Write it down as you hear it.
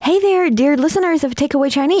Hey there, dear listeners of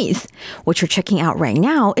Takeaway Chinese. What you're checking out right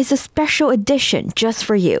now is a special edition just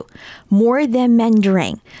for you. More Than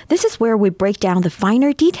Mandarin. This is where we break down the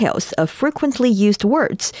finer details of frequently used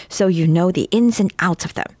words so you know the ins and outs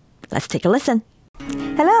of them. Let's take a listen.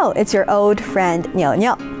 Hello, it's your old friend Niao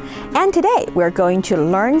Niao. And today we're going to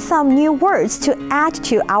learn some new words to add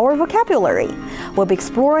to our vocabulary. We'll be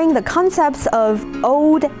exploring the concepts of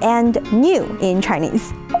old and new in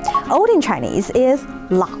Chinese. Old in Chinese is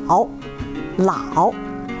老,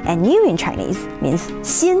 and new in Chinese means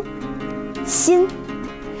新.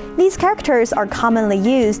 These characters are commonly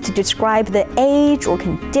used to describe the age or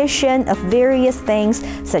condition of various things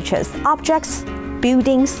such as objects,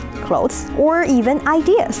 buildings, clothes, or even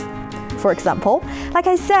ideas. For example, like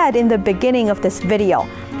I said in the beginning of this video,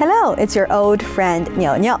 hello, it's your old friend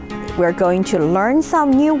Niao Niao. We're going to learn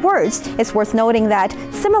some new words. It's worth noting that,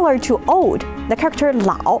 similar to old, the character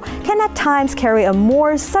老 can at times carry a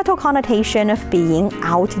more subtle connotation of being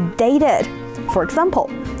outdated. For example,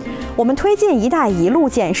 我们推进一带一路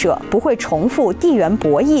建设不会重复地缘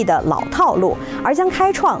博弈的老套路，而将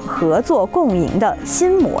开创合作共赢的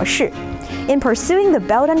新模式。In pursuing the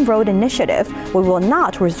Belt and Road Initiative, we will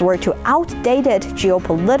not resort to outdated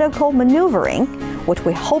geopolitical maneuvering. What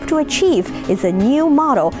we hope to achieve is a new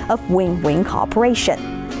model of win-win cooperation.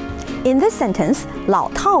 In this sentence, 老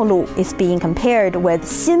套路 is being compared with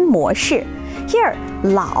新模式. Here,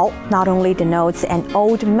 老 not only denotes an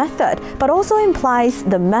old method, but also implies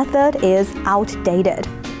the method is outdated.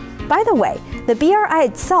 By the way, the BRI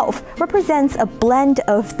itself represents a blend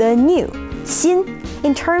of the new, 新,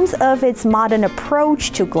 in terms of its modern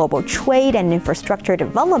approach to global trade and infrastructure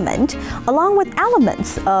development, along with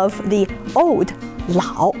elements of the old,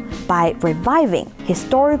 老, by reviving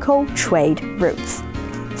historical trade routes.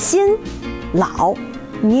 新, 老,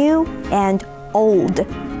 new, and old.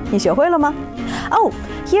 你学会了吗? Oh,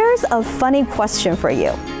 here's a funny question for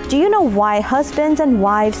you. Do you know why husbands and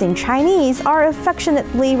wives in Chinese are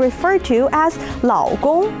affectionately referred to as 老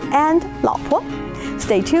公 and 老婆?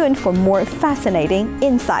 Stay tuned for more fascinating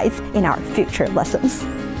insights in our future lessons.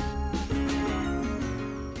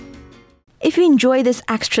 If you enjoy this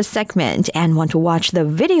extra segment and want to watch the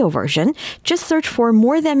video version, just search for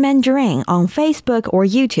More Than Mandarin on Facebook or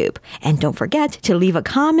YouTube. And don't forget to leave a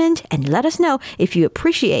comment and let us know if you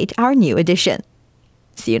appreciate our new edition.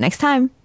 See you next time.